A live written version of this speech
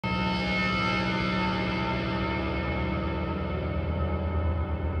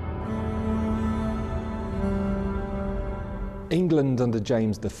England under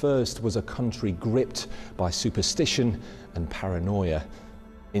James I was a country gripped by superstition and paranoia.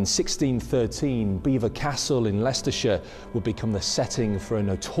 In 1613, Belvoir Castle in Leicestershire would become the setting for a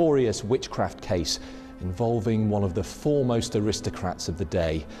notorious witchcraft case involving one of the foremost aristocrats of the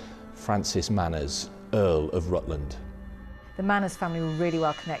day, Francis Manners, Earl of Rutland. The Manners family were really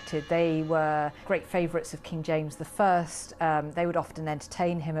well connected. They were great favourites of King James I. They would often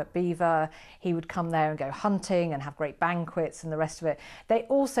entertain him at Belvoir. He would come there and go hunting and have great banquets and the rest of it. They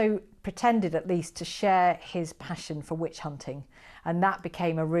also pretended at least to share his passion for witch hunting, and that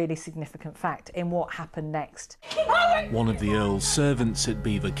became a really significant fact in what happened next. One of the Earl's servants at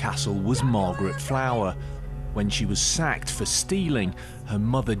Belvoir Castle was Margaret Flower. When she was sacked for stealing, her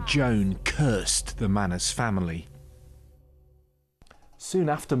mother Joan cursed the Manners family. Soon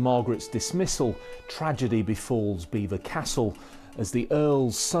after Margaret's dismissal, tragedy befalls Belvoir Castle as the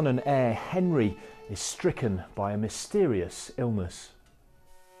Earl's son and heir Henry is stricken by a mysterious illness.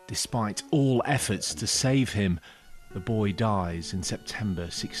 Despite all efforts to save him, the boy dies in September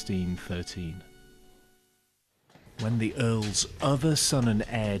 1613. When the Earl's other son and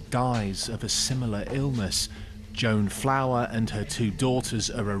heir dies of a similar illness, Joan Flower and her two daughters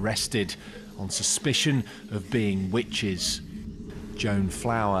are arrested on suspicion of being witches. Joan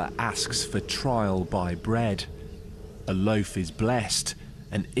Flower asks for trial by bread. A loaf is blessed,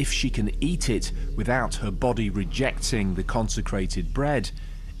 and if she can eat it without her body rejecting the consecrated bread,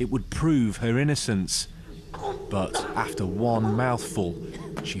 it would prove her innocence. But after one mouthful,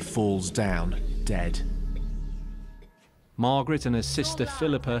 she falls down dead. Margaret and her sister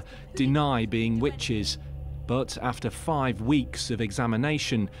Philippa deny being witches, but after 5 weeks of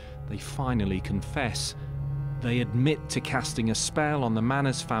examination, they finally confess. They admit to casting a spell on the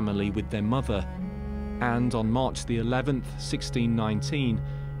Manners family with their mother, and on March the 11th, 1619,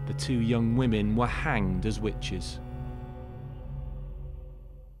 the two young women were hanged as witches.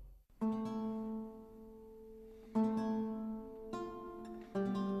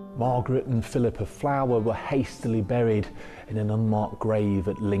 Margaret and Philippa Flower were hastily buried in an unmarked grave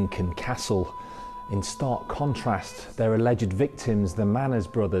at Lincoln Castle. In stark contrast, their alleged victims, the Manners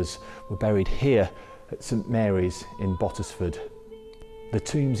brothers, were buried here at St Mary's in Bottisford. The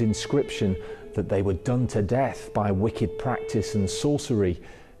tomb's inscription that they were done to death by wicked practice and sorcery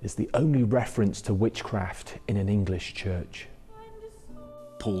is the only reference to witchcraft in an English church.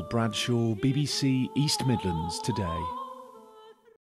 Paul Bradshaw, BBC East Midlands Today.